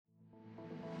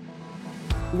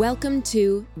Welcome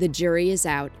to The Jury is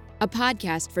Out, a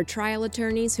podcast for trial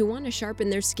attorneys who want to sharpen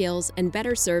their skills and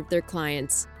better serve their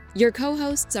clients. Your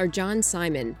co-hosts are John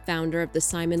Simon, founder of the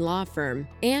Simon Law Firm,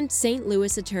 and St.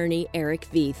 Louis attorney Eric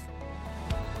Veith.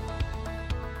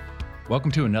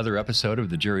 Welcome to another episode of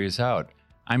The Jury is Out.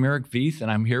 I'm Eric Veith,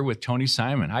 and I'm here with Tony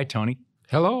Simon. Hi, Tony.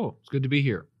 Hello. It's good to be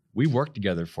here. We worked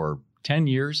together for 10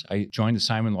 years. I joined the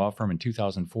Simon Law Firm in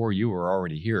 2004. You were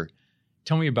already here.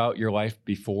 Tell me about your life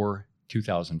before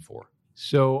 2004.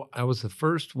 So I was the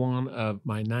first one of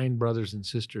my 9 brothers and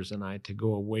sisters and I to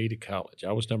go away to college.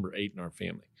 I was number 8 in our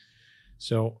family.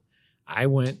 So I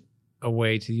went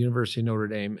away to the University of Notre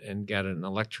Dame and got an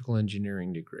electrical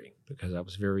engineering degree because I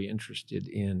was very interested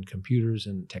in computers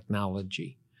and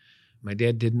technology. My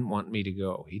dad didn't want me to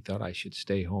go. He thought I should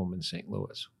stay home in St.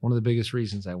 Louis. One of the biggest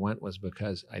reasons I went was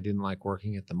because I didn't like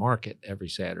working at the market every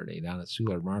Saturday down at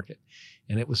Soulard Market.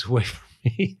 And it was a way for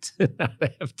me to not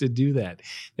have to do that.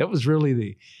 That was really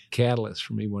the catalyst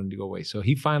for me wanting to go away. So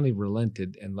he finally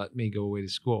relented and let me go away to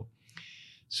school.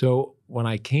 So when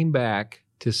I came back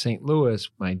to St. Louis,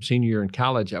 my senior year in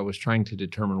college, I was trying to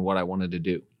determine what I wanted to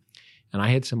do. And I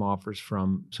had some offers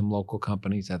from some local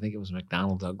companies. I think it was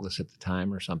McDonnell Douglas at the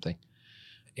time or something.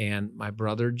 And my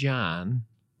brother John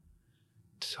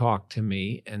talked to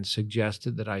me and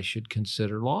suggested that I should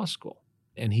consider law school.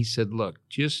 And he said, look,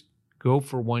 just go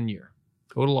for 1 year.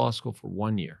 Go to law school for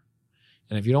 1 year.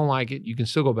 And if you don't like it, you can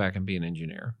still go back and be an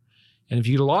engineer. And if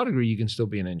you get a law degree, you can still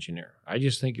be an engineer. I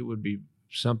just think it would be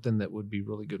something that would be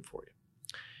really good for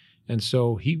you. And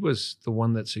so he was the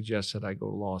one that suggested I go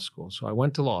to law school. So I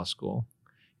went to law school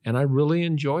and I really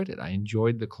enjoyed it. I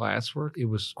enjoyed the classwork. It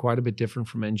was quite a bit different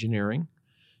from engineering,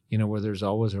 where there's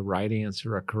always a right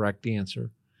answer, a correct answer.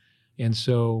 And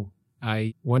so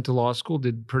I went to law school,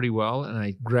 did pretty well, and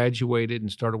I graduated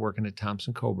and started working at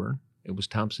Thompson Coburn. It was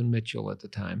Thompson Mitchell at the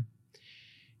time.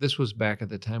 This was back at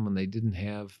the time when they didn't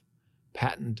have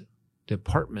patent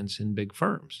departments in big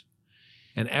firms.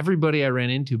 And everybody I ran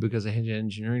into, because I had an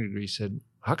engineering degree, said,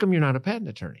 how come you're not a patent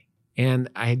attorney? And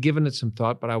I had given it some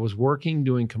thought, but I was working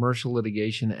doing commercial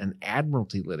litigation and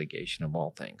admiralty litigation of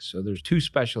all things. So there's 2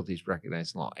 specialties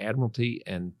recognized in law, admiralty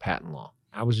and patent law.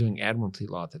 I was doing admiralty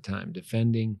law at the time,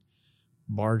 defending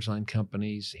barge line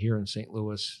companies here in St.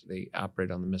 Louis. They operate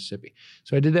on the Mississippi.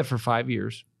 So I did that for 5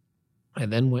 years. I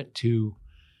then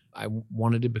I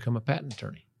wanted to become a patent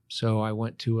attorney. So I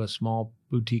went to a small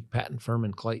boutique patent firm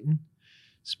in Clayton,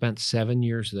 spent 7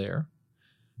 years there.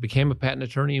 Became a patent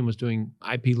attorney and was doing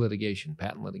IP litigation,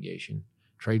 patent litigation,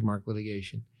 trademark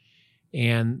litigation.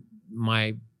 And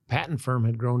my patent firm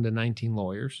had grown to 19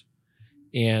 lawyers.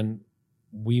 And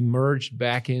we merged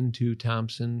back into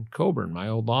Thompson Coburn, my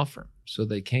old law firm. So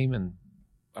they came and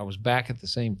I was back at the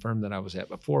same firm that I was at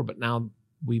before, but now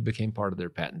we became part of their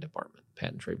patent department,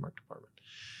 patent trademark department.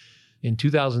 In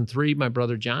 2003, my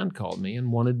brother John called me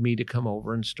and wanted me to come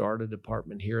over and start a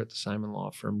department here at the Simon Law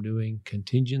Firm doing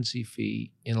contingency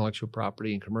fee, intellectual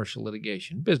property, and commercial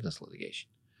litigation, business litigation.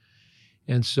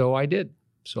 And so I did.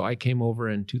 So I came over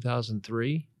in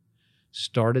 2003,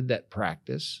 started that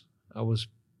practice. I was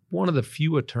one of the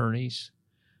few attorneys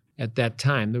at that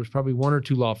time. There was probably 1 or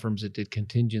 2 law firms that did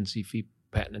contingency fee,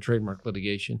 patent, and trademark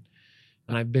litigation.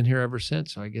 And I've been here ever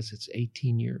since. So I guess it's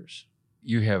 18 years.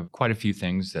 You have quite a few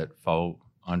things that fall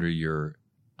under your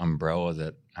umbrella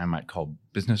that I might call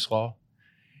business law.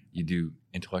 You do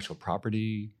intellectual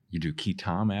property, you do key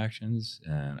tom actions,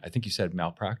 and I think you said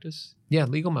malpractice. Yeah,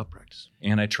 legal malpractice.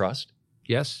 Antitrust.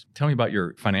 Yes. Tell me about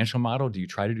your financial model. Do you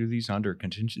try to do these under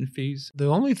contingent fees? The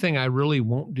only thing I really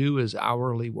won't do is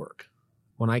hourly work.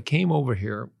 When I came over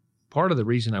here, part of the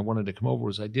reason I wanted to come over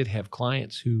was I did have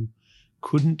clients who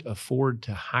couldn't afford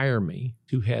to hire me,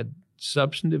 who had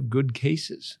substantive good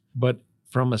cases. But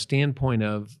from a standpoint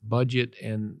of budget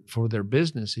and for their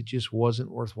business, it just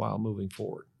wasn't worthwhile moving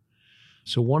forward.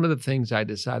 So one of the things I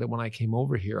decided when I came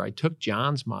over here, I took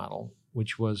John's model,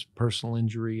 which was personal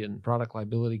injury and product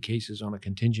liability cases on a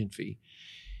contingent fee,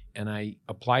 and I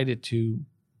applied it to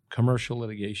commercial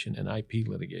litigation and IP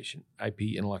litigation,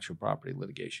 IP intellectual property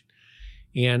litigation.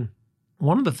 And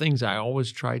one of the things I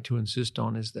always try to insist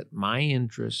on is that my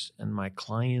interests and my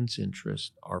client's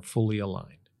interests are fully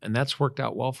aligned. And that's worked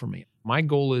out well for me. My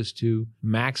goal is to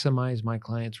maximize my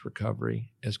client's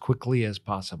recovery as quickly as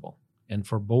possible and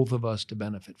for both of us to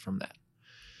benefit from that.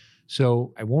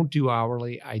 So I won't do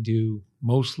hourly. I do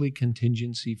mostly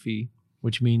contingency fee,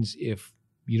 which means if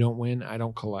you don't win, I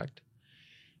don't collect.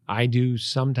 I do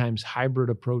sometimes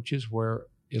hybrid approaches where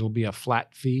it'll be a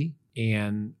flat fee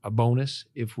and a bonus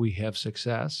if we have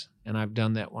success. And I've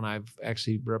done that when I've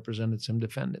actually represented some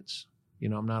defendants.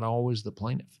 I'm not always the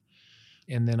plaintiff.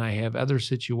 And then I have other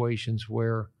situations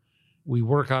where we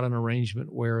work out an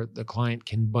arrangement where the client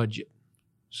can budget.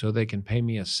 So they can pay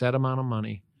me a set amount of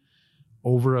money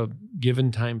over a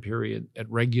given time period at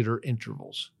regular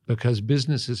intervals, because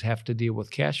businesses have to deal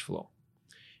with cash flow.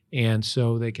 And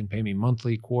so they can pay me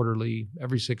monthly, quarterly,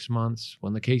 every 6 months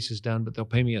when the case is done, but they'll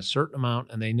pay me a certain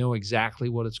amount and they know exactly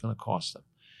what it's going to cost them.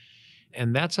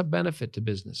 And that's a benefit to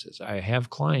businesses. I have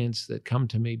clients that come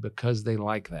to me because they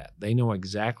like that. They know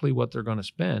exactly what they're going to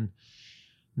spend,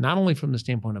 not only from the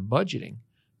standpoint of budgeting,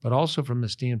 but also from the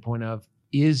standpoint of,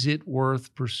 is it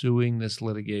worth pursuing this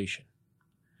litigation?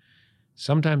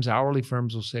 Sometimes hourly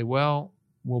firms will say, well,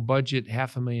 we'll budget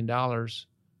 $500,000,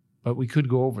 but we could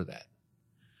go over that.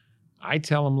 I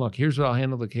tell them, look, here's what I'll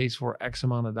handle the case for, X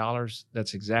amount of dollars.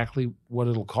 That's exactly what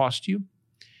it'll cost you.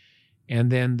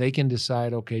 And then they can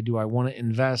decide, okay, do I want to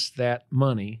invest that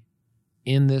money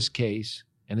in this case,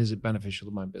 and is it beneficial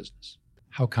to my business?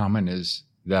 How common is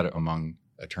that among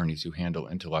attorneys who handle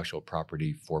intellectual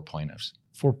property for plaintiffs?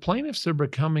 For plaintiffs, they're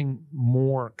becoming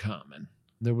more common.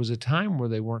 There was a time where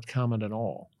they weren't common at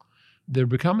all. They're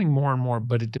becoming more and more,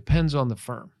 but it depends on the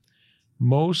firm.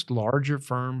 Most larger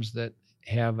firms that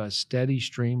have a steady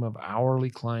stream of hourly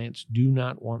clients do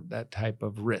not want that type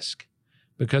of risk,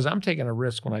 because I'm taking a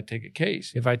risk when I take a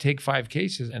case. If I take 5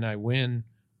 cases and I win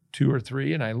 2 or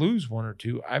 3 and I lose 1 or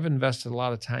 2, I've invested a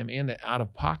lot of time and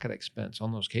out-of-pocket expense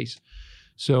on those cases.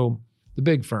 So the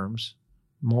big firms,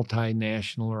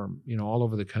 multinational or all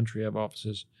over the country have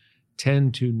offices,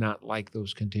 tend to not like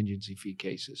those contingency fee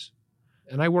cases.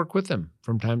 And I work with them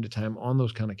from time to time on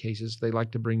those kind of cases. They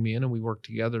like to bring me in and we work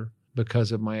together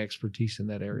because of my expertise in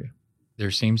that area.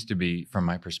 There seems to be, from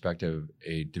my perspective,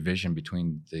 a division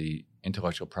between the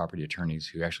intellectual property attorneys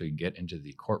who actually get into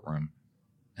the courtroom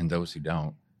and those who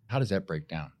don't. How does that break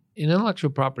down? In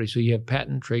intellectual property, so you have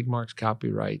patent, trademarks,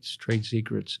 copyrights, trade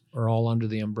secrets are all under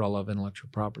the umbrella of intellectual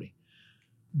property.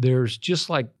 There's just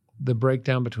like the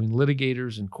breakdown between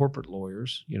litigators and corporate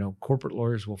lawyers. Corporate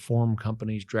lawyers will form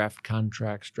companies, draft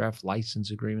contracts, draft license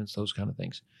agreements, those kind of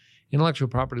things. Intellectual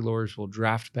property lawyers will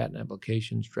draft patent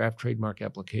applications, draft trademark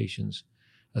applications,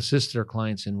 assist their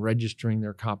clients in registering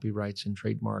their copyrights and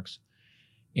trademarks.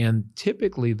 And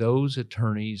typically those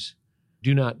attorneys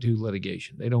do not do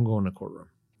litigation. They don't go in the courtroom.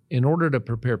 In order to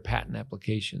prepare patent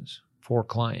applications for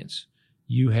clients,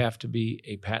 you have to be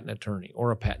a patent attorney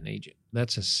or a patent agent.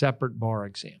 That's a separate bar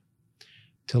exam.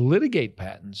 To litigate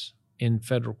patents in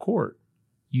federal court,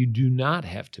 you do not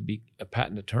have to be a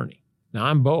patent attorney. Now,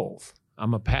 I'm both.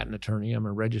 I'm a patent attorney. I'm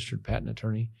a registered patent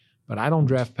attorney, but I don't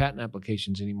draft patent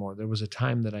applications anymore. There was a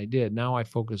time that I did. Now I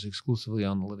focus exclusively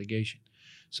on the litigation.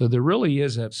 So there really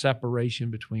is a separation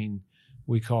between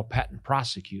we call patent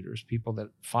prosecutors, people that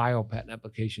file patent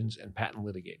applications, and patent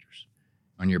litigators.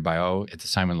 On your bio at the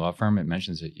Simon Law Firm, it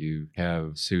mentions that you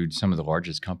have sued some of the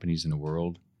largest companies in the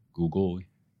world, Google,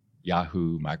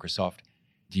 Yahoo, Microsoft.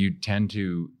 Do you tend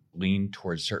to lean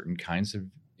towards certain kinds of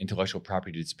intellectual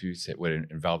property disputes that would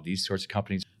involve these sorts of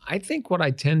companies? I think what I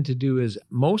tend to do is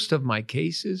most of my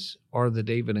cases are the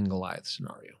David and Goliath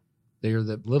scenario. They're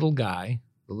the little guy,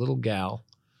 the little gal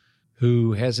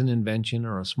who has an invention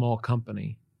or a small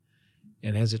company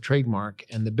and has a trademark,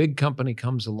 and the big company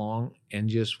comes along and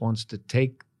just wants to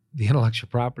take the intellectual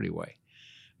property away.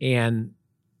 And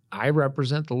I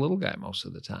represent the little guy most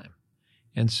of the time.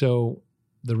 And so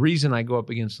the reason I go up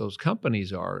against those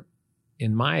companies are,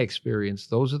 in my experience,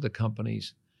 those are the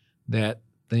companies that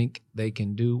think they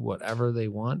can do whatever they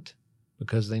want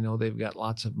because they know they've got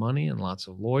lots of money and lots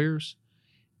of lawyers,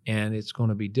 and it's going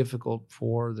to be difficult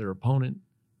for their opponent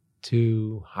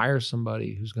to hire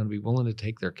somebody who's going to be willing to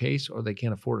take their case, or they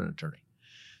can't afford an attorney.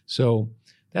 So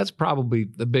that's probably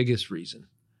the biggest reason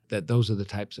that those are the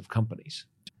types of companies.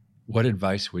 What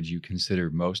advice would you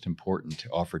consider most important to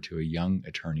offer to a young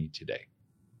attorney today?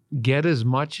 Get as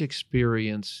much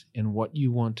experience in what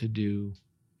you want to do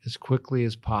as quickly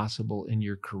as possible in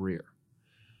your career.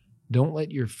 Don't let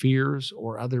your fears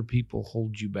or other people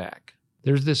hold you back.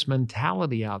 There's this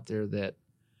mentality out there that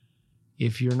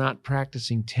if you're not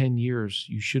practicing 10 years,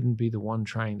 you shouldn't be the one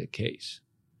trying the case.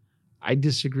 I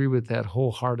disagree with that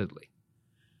wholeheartedly.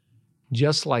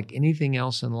 Just like anything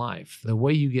else in life, the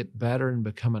way you get better and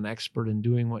become an expert in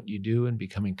doing what you do and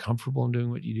becoming comfortable in doing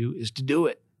what you do is to do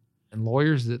it. And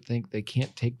lawyers that think they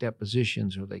can't take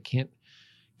depositions, or they can't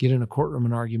get in a courtroom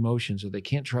and argue motions, or they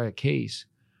can't try a case,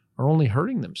 are only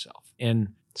hurting themselves. And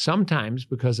sometimes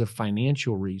because of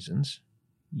financial reasons,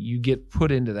 you get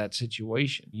put into that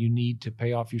situation. You need to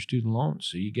pay off your student loans.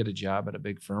 So you get a job at a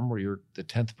big firm where you're the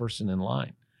 10th person in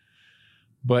line.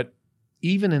 But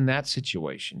even in that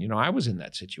situation, I was in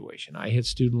that situation. I had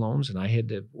student loans and I had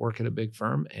to work at a big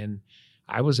firm. And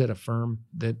I was at a firm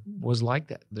that was like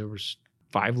that. There was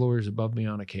 5 lawyers above me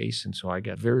on a case, and so I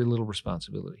got very little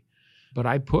responsibility. But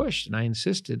I pushed and I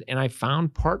insisted, and I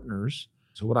found partners.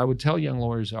 So what I would tell young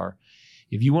lawyers are,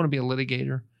 if you want to be a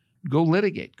litigator, go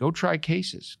litigate, go try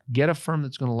cases, get a firm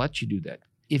that's going to let you do that.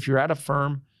 If you're at a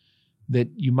firm that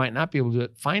you might not be able to do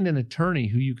it, find an attorney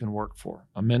who you can work for,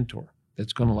 a mentor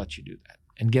that's going to let you do that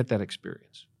and get that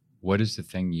experience. What is the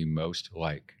thing you most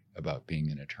like about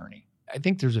being an attorney? I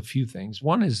think there's a few things.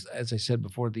 One is, as I said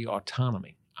before, the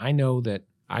autonomy. I know that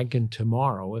I can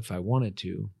tomorrow, if I wanted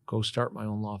to, go start my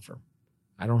own law firm.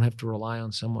 I don't have to rely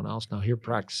on someone else. Now, here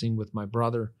practicing with my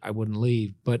brother, I wouldn't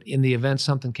leave. But in the event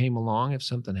something came along, if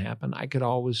something happened, I could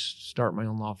always start my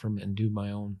own law firm and do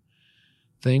my own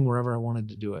thing wherever I wanted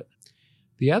to do it.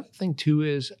 The other thing, too,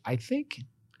 is I think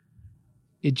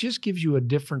it just gives you a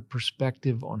different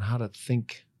perspective on how to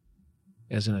think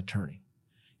as an attorney.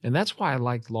 And that's why I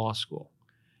liked law school.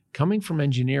 Coming from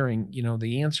engineering,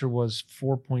 the answer was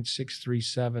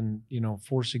 4.637,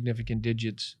 4 significant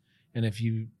digits. And if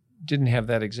you didn't have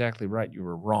that exactly right, you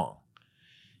were wrong.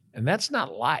 And that's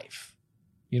not life,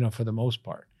 for the most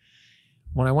part.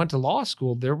 When I went to law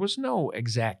school, there was no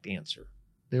exact answer.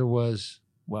 There was,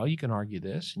 well, you can argue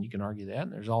this and you can argue that,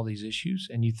 and there's all these issues.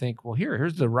 And you think, well,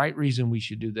 here's the right reason we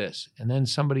should do this. And then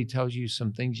somebody tells you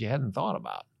some things you hadn't thought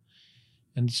about.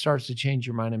 And it starts to change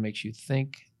your mind and makes you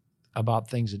think about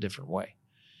things a different way.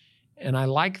 And I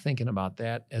like thinking about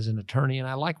that as an attorney, and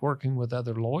I like working with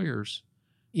other lawyers.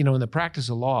 In the practice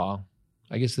of law,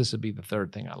 I guess this would be the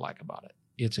third thing I like about it.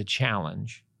 It's a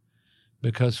challenge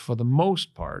because for the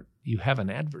most part, you have an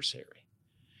adversary.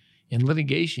 In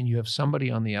litigation, you have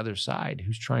somebody on the other side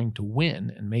who's trying to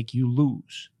win and make you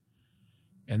lose.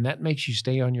 And that makes you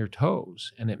stay on your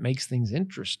toes, and it makes things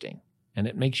interesting, and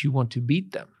it makes you want to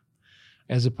beat them,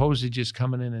 as opposed to just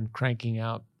coming in and cranking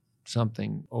out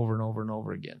something over and over and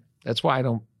over again. That's why I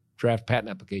don't draft patent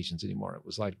applications anymore. It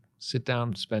was like sit down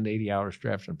and spend 80 hours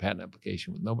drafting a patent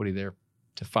application with nobody there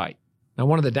to fight. Now,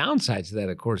 one of the downsides of that,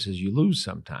 of course, is you lose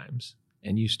sometimes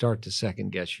and you start to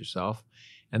second guess yourself.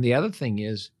 And the other thing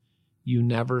is you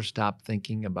never stop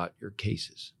thinking about your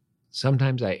cases.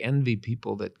 Sometimes I envy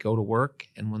people that go to work,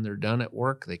 and when they're done at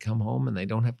work, they come home and they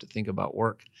don't have to think about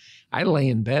work. I lay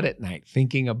in bed at night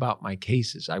thinking about my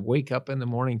cases. I wake up in the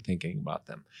morning thinking about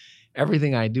them.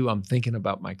 Everything I do, I'm thinking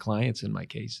about my clients and my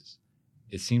cases.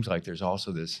 It seems like there's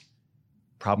also this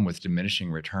problem with diminishing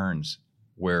returns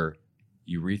where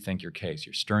you rethink your case.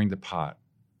 You're stirring the pot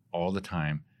all the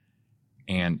time,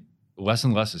 and less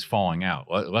is falling out.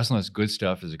 Less and less good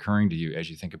stuff is occurring to you as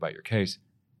you think about your case.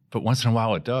 But once in a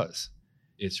while it does.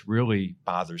 It's really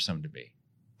bothersome to me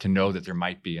to know that there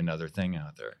might be another thing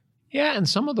out there. Yeah, and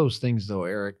some of those things, though,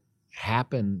 Eric,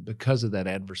 happen because of that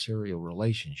adversarial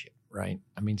relationship, right?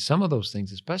 I mean, some of those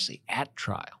things, especially at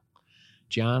trial.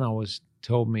 John always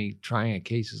told me trying a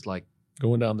case is like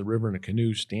going down the river in a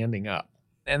canoe standing up.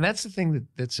 And that's the thing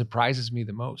that surprises me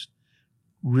the most.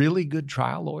 Really good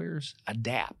trial lawyers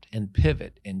adapt and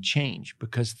pivot and change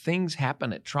because things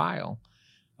happen at trial.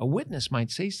 A witness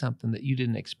might say something that you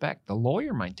didn't expect. The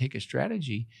lawyer might take a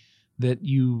strategy that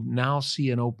you now see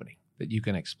an opening that you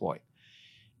can exploit.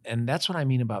 And that's what I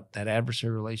mean about that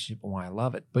adversary relationship and why I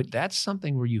love it. But that's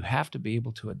something where you have to be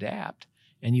able to adapt,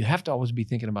 and you have to always be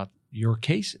thinking about your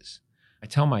cases. I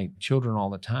tell my children all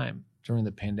the time during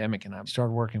the pandemic, and I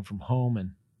started working from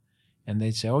home, and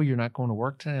they'd say, "Oh, you're not going to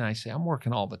work today?" And I say, "I'm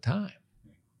working all the time.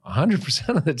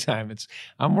 100% of the time.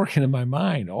 I'm working in my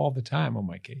mind all the time on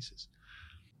my cases."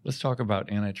 Let's talk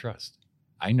about antitrust.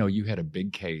 I know you had a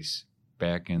big case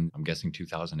back in, I'm guessing,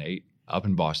 2008 up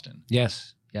in Boston.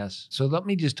 Yes. So let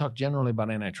me just talk generally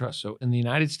about antitrust. So in the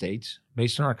United States,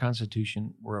 based on our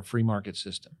Constitution, we're a free market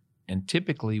system. And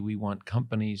typically we want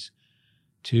companies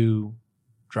to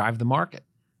drive the market,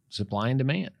 supply and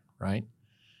demand, right?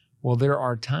 Well, there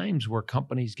are times where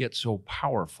companies get so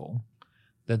powerful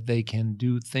that they can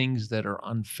do things that are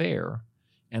unfair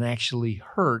and actually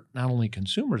hurt not only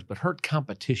consumers, but hurt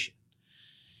competition.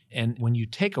 And when you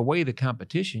take away the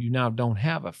competition, you now don't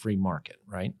have a free market,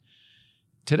 right?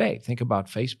 Today, think about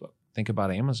Facebook, think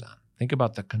about Amazon, think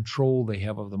about the control they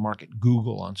have of the market,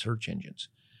 Google on search engines.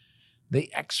 They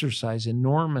exercise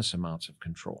enormous amounts of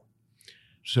control.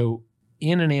 So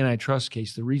in an antitrust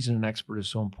case, the reason an expert is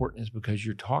so important is because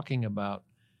you're talking about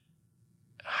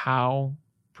how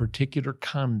particular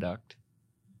conduct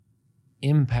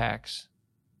impacts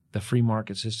the free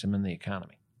market system and the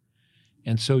economy.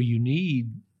 And so you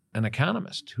need an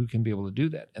economist who can be able to do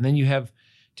that. And then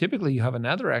typically you have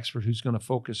another expert who's going to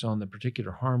focus on the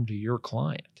particular harm to your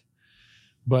client.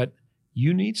 But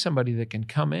you need somebody that can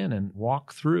come in and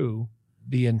walk through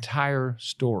the entire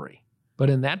story. But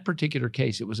in that particular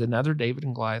case, it was another David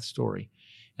and Goliath story.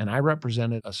 And I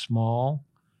represented a small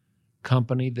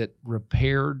company that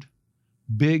repaired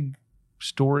big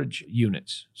storage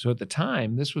units. So at the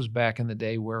time, this was back in the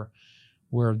day where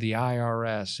the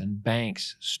IRS and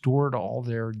banks stored all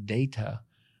their data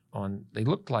on, they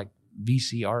looked like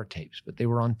VCR tapes, but they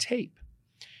were on tape.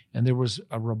 And there was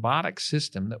a robotic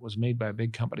system that was made by a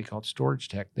big company called Storage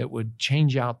Tech that would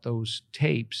change out those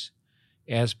tapes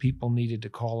as people needed to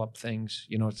call up things.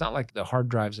 You know, it's not like the hard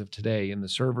drives of today and the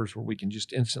servers where we can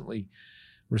just instantly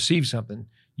receive something.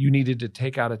 You needed to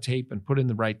take out a tape and put in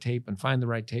the right tape and find the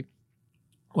right tape.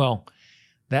 Well,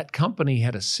 that company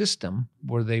had a system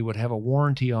where they would have a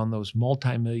warranty on those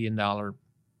multi-million-dollar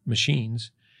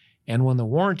machines. And when the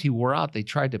warranty wore out, they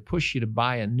tried to push you to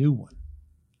buy a new one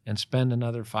and spend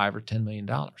another $5 or $10 million.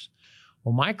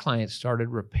 Well, my client started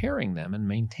repairing them and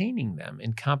maintaining them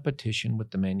in competition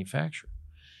with the manufacturer.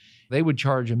 They would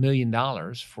charge $1 million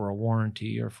for a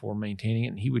warranty or for maintaining it,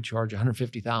 and he would charge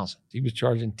 $150,000. He was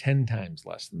charging 10 times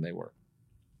less than they were.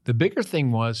 The bigger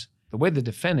thing was the way the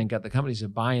defendant got the companies to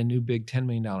buy a new big $10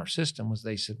 million system was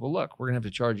they said, well, look, we're going to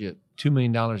have to charge you $2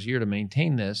 million a year to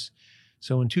maintain this.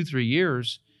 So in 2-3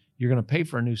 years, you're going to pay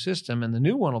for a new system, and the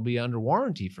new one will be under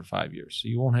warranty for 5 years, so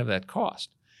you won't have that cost.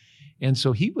 And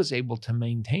so he was able to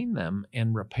maintain them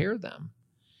and repair them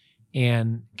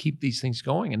and keep these things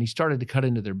going, and he started to cut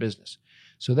into their business.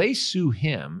 So they sue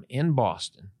him in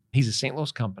Boston. He's a St.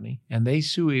 Louis company, and they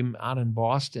sue him out in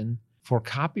Boston for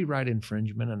copyright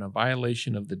infringement and a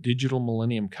violation of the Digital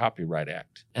Millennium Copyright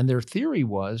Act. And their theory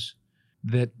was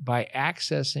that by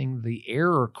accessing the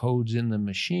error codes in the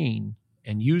machine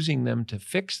and using them to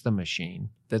fix the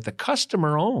machine that the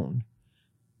customer owned,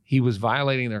 he was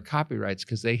violating their copyrights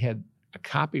because they had a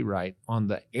copyright on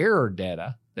the error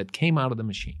data that came out of the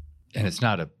machine. And it's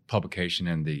not a publication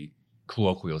in the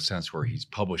colloquial sense where he's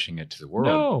publishing it to the world.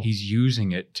 No. He's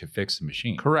using it to fix the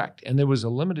machine. Correct. And there was a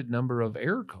limited number of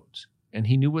error codes, and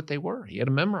he knew what they were. He had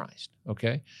them memorized,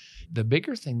 okay? The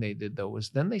bigger thing they did, though,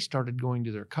 was then they started going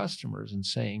to their customers and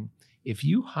saying, if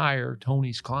you hire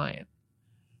Tony's client,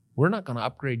 we're not going to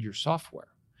upgrade your software.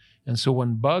 And so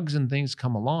when bugs and things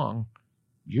come along,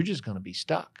 you're just going to be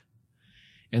stuck.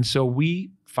 And so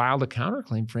we filed a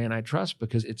counterclaim for antitrust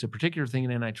because it's a particular thing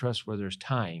in antitrust where there's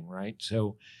tying, right?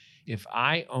 So if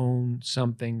I own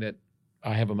something that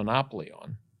I have a monopoly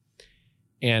on,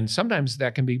 and sometimes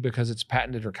that can be because it's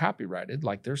patented or copyrighted,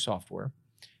 like their software,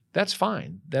 that's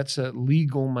fine. That's a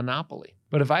legal monopoly.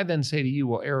 But if I then say to you,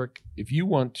 well, Eric, if you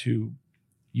want to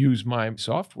use my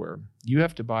software, you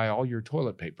have to buy all your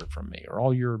toilet paper from me or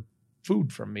all your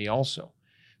food from me also.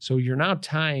 So you're now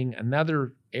tying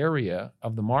another area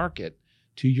of the market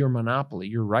to your monopoly,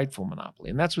 your rightful monopoly.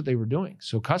 And that's what they were doing.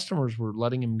 So customers were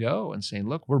letting him go and saying,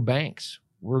 look, we're banks.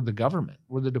 We're the government.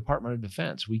 We're the Department of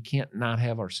Defense. We can't not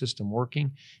have our system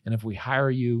working. And if we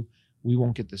hire you, we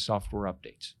won't get the software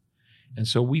updates. And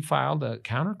so we filed a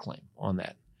counterclaim on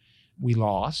that. We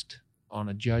lost on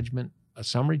a judgment, a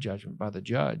summary judgment by the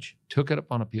judge, took it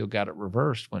up on appeal, got it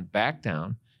reversed, went back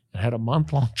down, and had a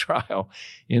month-long trial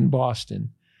in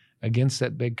Boston against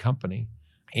that big company.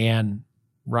 And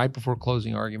right before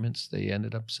closing arguments, they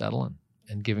ended up settling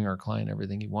and giving our client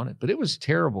everything he wanted. But it was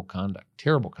terrible conduct.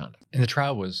 And the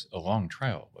trial was a long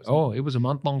trial, wasn't it? It was a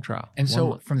month-long trial. And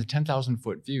so from the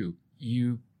 10,000-foot view,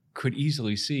 you could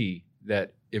easily see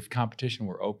that if competition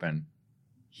were open,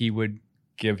 he would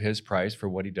give his price for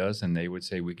what he does, and they would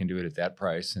say, we can do it at that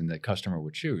price, and the customer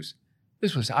would choose.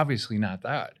 This was obviously not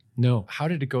that. No. How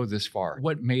did it go this far?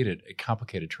 What made it a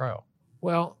complicated trial?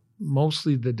 Well,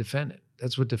 mostly the defendant.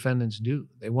 That's what defendants do.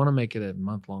 They want to make it a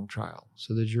month-long trial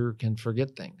so the juror can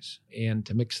forget things and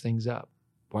to mix things up.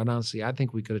 Quite honestly, I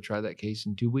think we could have tried that case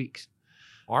in 2 weeks.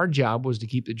 Our job was to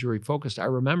keep the jury focused. I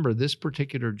remember this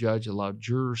particular judge allowed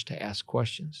jurors to ask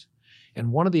questions.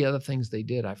 And one of the other things they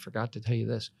did, I forgot to tell you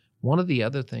this, one of the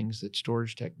other things that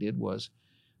Storage Tech did was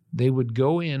they would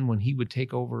go in when he would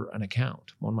take over an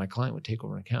account, when my client would take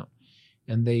over an account,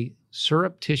 and they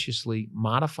surreptitiously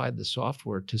modified the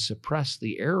software to suppress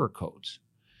the error codes.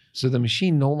 So the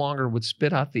machine no longer would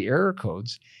spit out the error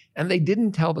codes, and they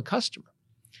didn't tell the customer.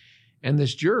 And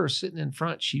this juror sitting in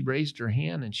front, she raised her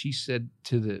hand and she said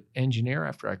to the engineer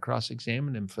after I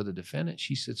cross-examined him for the defendant,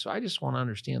 she said, so I just want to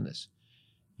understand this.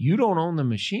 You don't own the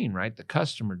machine, right? The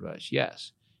customer does,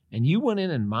 yes. And you went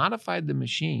in and modified the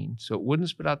machine so it wouldn't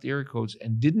spit out the error codes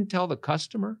and didn't tell the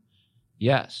customer?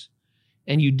 Yes.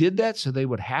 And you did that so they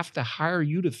would have to hire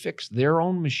you to fix their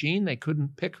own machine? They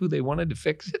couldn't pick who they wanted to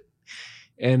fix it?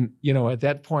 And, at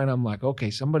that point, I'm like, okay,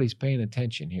 somebody's paying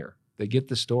attention here. They get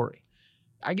the story.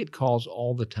 I get calls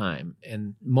all the time,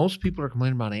 and most people are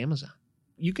complaining about Amazon.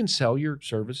 You can sell your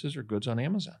services or goods on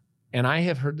Amazon. And I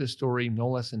have heard this story no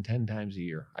less than 10 times a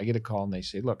year. I get a call and they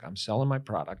say, look, I'm selling my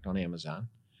product on Amazon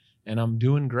and I'm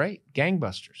doing great,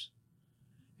 gangbusters.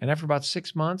 And after about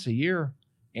 6 months, a year,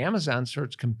 Amazon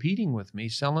starts competing with me,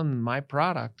 selling my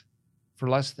product for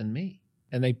less than me.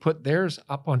 And they put theirs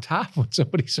up on top when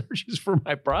somebody searches for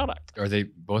my product. Are they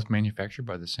both manufactured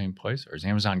by the same place, or is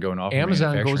Amazon going off?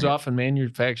 Amazon goes off and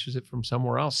manufactures it from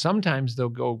somewhere else. Sometimes they'll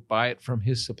go buy it from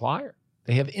his supplier.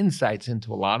 They have insights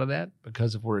into a lot of that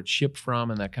because of where it's shipped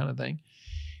from and that kind of thing.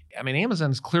 I mean, Amazon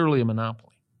is clearly a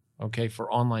monopoly, okay, for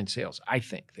online sales. I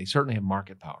think they certainly have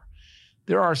market power.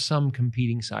 There are some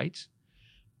competing sites,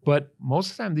 but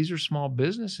most of the time these are small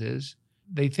businesses.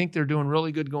 They think they're doing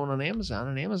really good going on Amazon,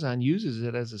 and Amazon uses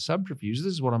it as a subterfuge.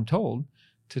 This is what I'm told,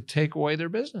 to take away their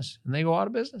business, and they go out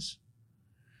of business.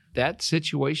 That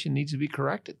situation needs to be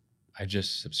corrected. I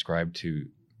just subscribed to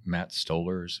Matt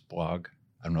Stoller's blog.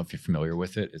 I don't know if you're familiar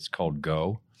with it. It's called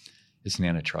Go. It's an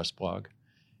antitrust blog.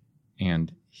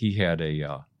 And he had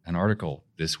an article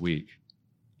this week,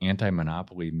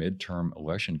 Anti-Monopoly Midterm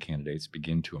Election Candidates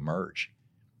Begin to Emerge.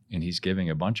 And he's giving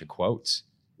a bunch of quotes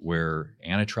where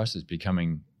antitrust is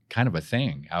becoming kind of a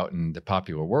thing out in the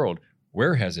popular world.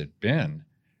 Where has it been?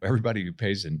 Everybody who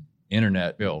pays an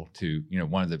internet bill to,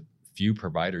 one of the few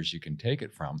providers you can take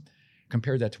it from,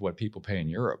 compare that to what people pay in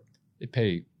Europe. They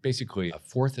pay basically a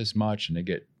fourth as much and they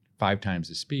get 5 times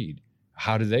the speed.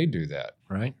 How do they do that?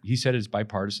 Right. He said it's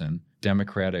bipartisan.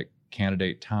 Democratic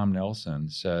candidate Tom Nelson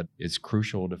said it's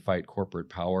crucial to fight corporate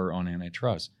power on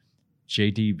antitrust.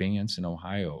 J.D. Vance in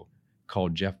Ohio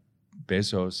called Jeff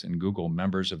Bezos and Google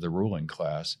members of the ruling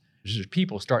class. There's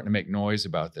people starting to make noise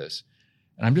about this.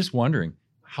 And I'm just wondering,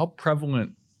 how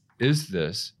prevalent is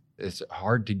this? It's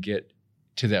hard to get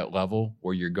to that level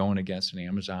where you're going against an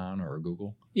Amazon or a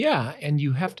Google? Yeah, and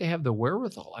you have to have the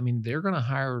wherewithal. I mean, they're going to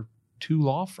hire 2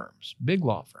 law firms, big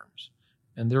law firms,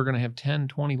 and they're going to have 10,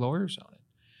 20 lawyers on it.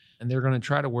 And they're going to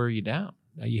try to wear you down.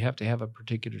 Now, you have to have a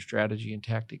particular strategy and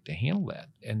tactic to handle that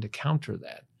and to counter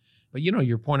that. But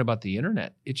your point about the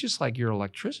internet, it's just like your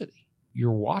electricity,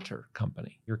 your water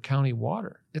company, your county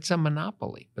water. It's a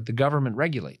monopoly, but the government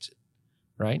regulates it,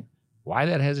 right? Why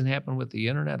that hasn't happened with the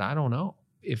internet, I don't know.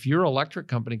 If your electric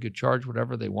company could charge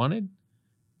whatever they wanted,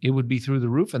 it would be through the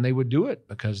roof, and they would do it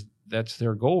because that's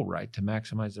their goal, right, to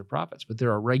maximize their profits. But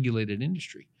they're a regulated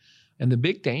industry. And the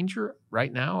big danger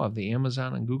right now of the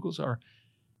Amazon and Googles are,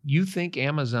 you think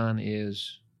Amazon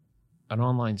is an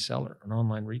online seller, an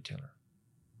online retailer.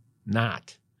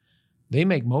 Not. They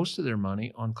make most of their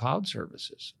money on cloud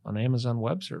services, on Amazon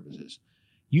Web Services.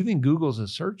 You think Google's a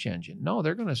search engine? No,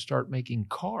 they're going to start making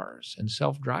cars and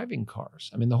self-driving cars.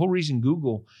 I mean, the whole reason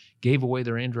Google gave away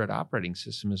their Android operating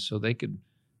system is so they could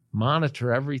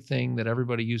monitor everything that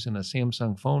everybody using a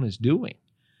Samsung phone is doing.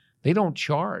 They don't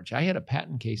charge. I had a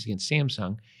patent case against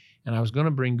Samsung, and I was going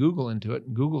to bring Google into it,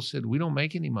 and Google said, we don't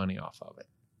make any money off of it.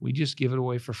 We just give it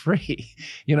away for free,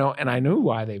 and I knew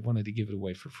why they wanted to give it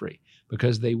away for free,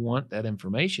 because they want that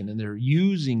information and they're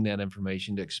using that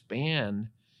information to expand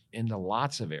into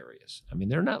lots of areas. I mean,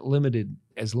 they're not limited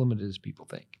as people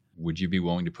think. Would you be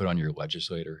willing to put on your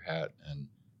legislator hat and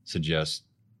suggest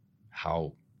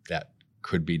how that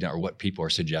could be done, or what people are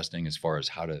suggesting as far as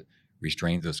how to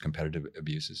restrain those competitive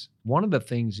abuses? One of the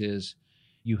things is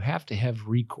you have to have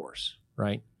recourse,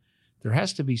 right? There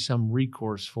has to be some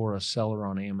recourse for a seller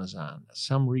on Amazon,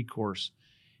 some recourse.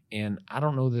 And I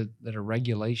don't know that a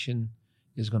regulation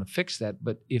is going to fix that.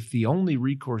 But if the only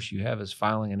recourse you have is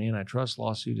filing an antitrust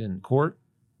lawsuit in court,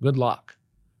 good luck,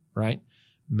 right?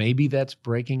 Maybe that's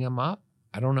breaking them up.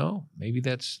 I don't know. Maybe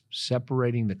that's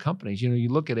separating the companies. You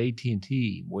look at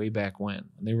AT&T way back when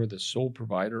they were the sole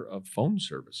provider of phone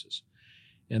services,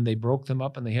 and they broke them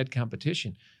up and they had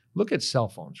competition. Look at cell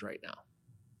phones right now.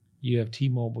 You have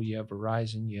T-Mobile, you have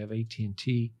Verizon, you have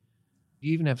AT&T.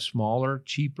 You even have smaller,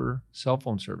 cheaper cell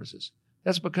phone services.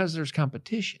 That's because there's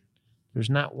competition. There's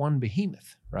not one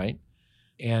behemoth, right?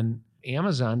 And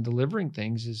Amazon delivering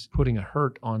things is putting a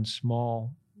hurt on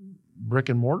small brick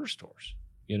and mortar stores,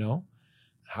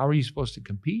 How are you supposed to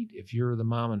compete if you're the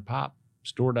mom and pop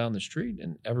store down the street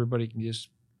and everybody can just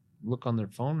look on their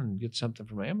phone and get something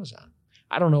from Amazon?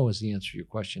 I don't know is the answer to your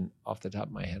question off the top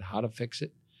of my head, how to fix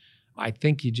it. I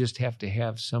think you just have to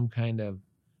have some kind of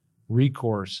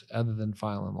recourse other than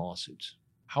filing lawsuits.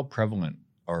 How prevalent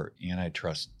are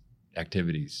antitrust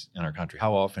activities in our country?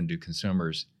 How often do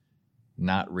consumers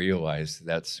not realize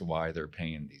that's why they're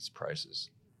paying these prices?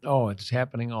 Oh, it's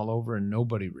happening all over and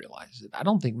nobody realizes it. I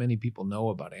don't think many people know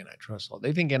about antitrust law.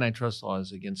 They think antitrust law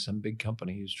is against some big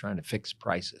company who's trying to fix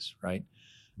prices, right?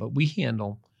 But we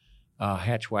handle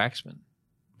Hatch-Waxman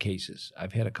cases.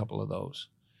 I've had a couple of those.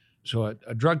 So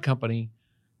a drug company,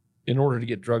 in order to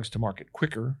get drugs to market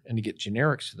quicker and to get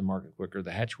generics to the market quicker,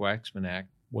 the Hatch-Waxman Act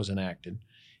was enacted.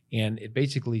 And it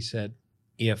basically said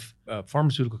if a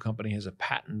pharmaceutical company has a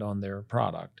patent on their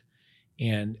product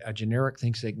and a generic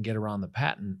thinks they can get around the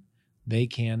patent, they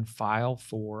can file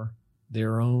for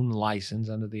their own license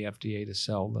under the FDA to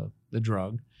sell the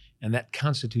drug. And that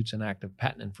constitutes an act of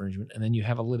patent infringement. And then you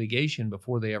have a litigation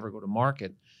before they ever go to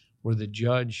market where the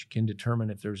judge can determine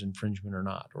if there's infringement or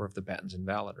not, or if the patent's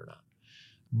invalid or not.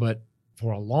 But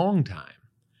for a long time,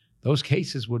 those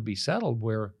cases would be settled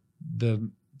where the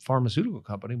pharmaceutical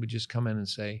company would just come in and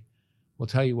say, "We'll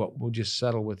tell you what, we'll just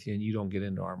settle with you and you don't get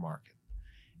into our market."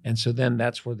 And so then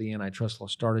that's where the antitrust law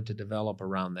started to develop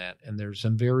around that. And there's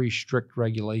some very strict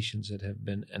regulations that have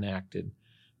been enacted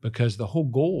because the whole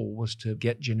goal was to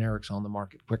get generics on the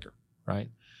market quicker, right?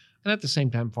 And at the same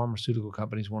time, pharmaceutical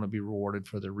companies want to be rewarded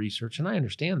for their research, and I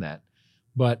understand that.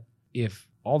 But if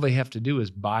all they have to do is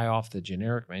buy off the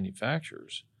generic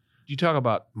manufacturers, you talk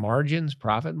about margins,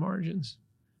 profit margins,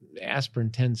 aspirin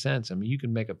 10 cents. I mean, you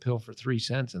can make a pill for 3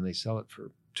 cents and they sell it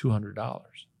for $200,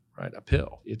 right? A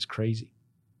pill. It's crazy.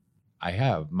 I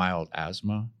have mild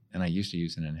asthma, and I used to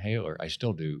use an inhaler. I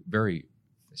still do, very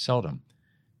seldom,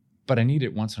 but I need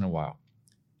it once in a while.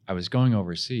 I was going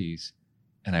overseas,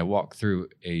 and I walked through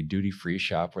a duty-free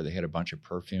shop where they had a bunch of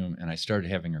perfume, and I started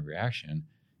having a reaction,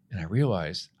 and I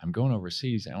realized I'm going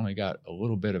overseas. I only got a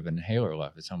little bit of inhaler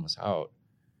left. It's almost out.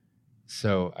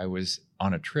 So I was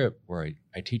on a trip where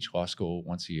I teach law school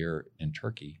once a year in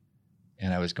Turkey,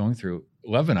 and I was going through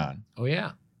Lebanon. Oh,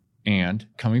 yeah. And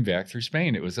coming back through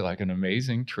Spain. It was like an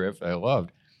amazing trip I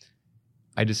loved.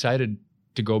 I decided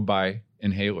to go buy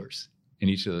inhalers in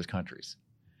each of those countries.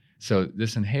 So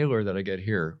this inhaler that I get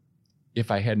here,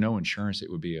 if I had no insurance, it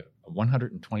would be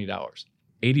 $120,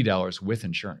 $80 with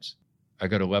insurance. I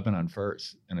go to Lebanon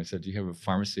first, and I said, "Do you have a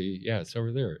pharmacy?" "Yeah, it's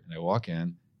over there." And I walk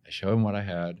in, I show them what I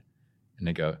had, and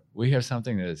they go, "We have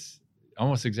something that's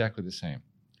almost exactly the same.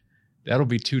 That'll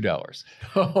be $2.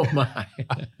 Oh, my.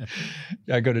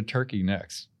 I go to Turkey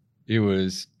next. It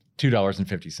was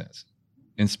 $2.50.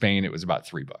 In Spain, it was about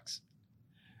 $3.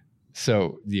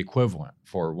 So the equivalent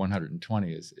for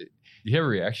 120 is, do you have a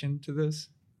reaction to this?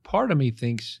 Part of me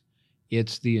thinks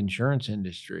it's the insurance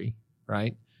industry,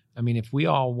 right? I mean, if we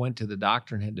all went to the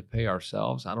doctor and had to pay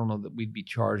ourselves, I don't know that we'd be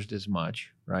charged as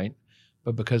much, right?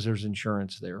 But because there's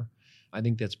insurance there, I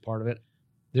think that's part of it.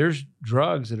 There's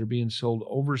drugs that are being sold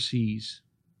overseas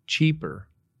cheaper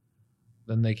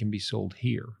than they can be sold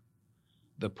here.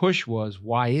 The push was,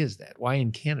 why is that? Why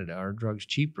in Canada are drugs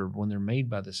cheaper when they're made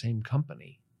by the same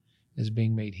company as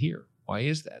being made here? Why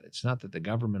is that? It's not that the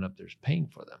government up there is paying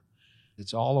for them.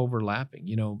 It's all overlapping.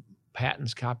 You know,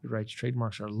 patents, copyrights,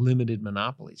 trademarks are limited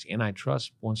monopolies.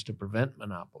 Antitrust wants to prevent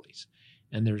monopolies.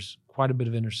 And there's quite a bit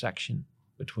of intersection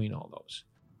between all those.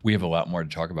 We have a lot more to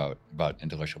talk about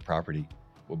intellectual property.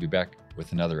 We'll be back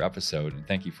with another episode, and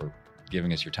thank you for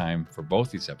giving us your time for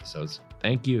both these episodes.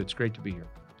 Thank you. It's great to be here.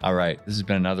 All right. This has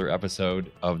been another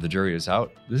episode of The Jury is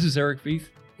Out. This is Eric Veith.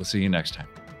 We'll see you next time.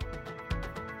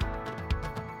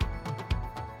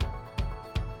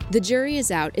 The Jury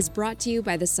is Out is brought to you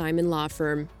by the Simon Law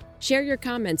Firm. Share your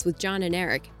comments with John and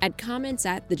Eric at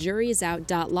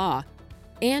comments@thejuryisout.law,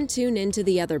 and tune in to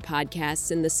the other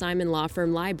podcasts in the Simon Law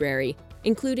Firm library,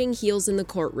 including Heels in the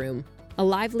Courtroom, a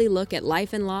lively look at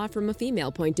life and law from a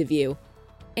female point of view,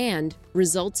 and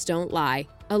Results Don't Lie,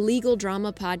 a legal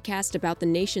drama podcast about the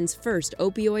nation's first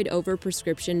opioid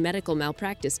overprescription medical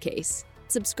malpractice case.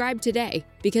 Subscribe today,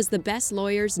 because the best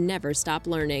lawyers never stop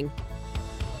learning.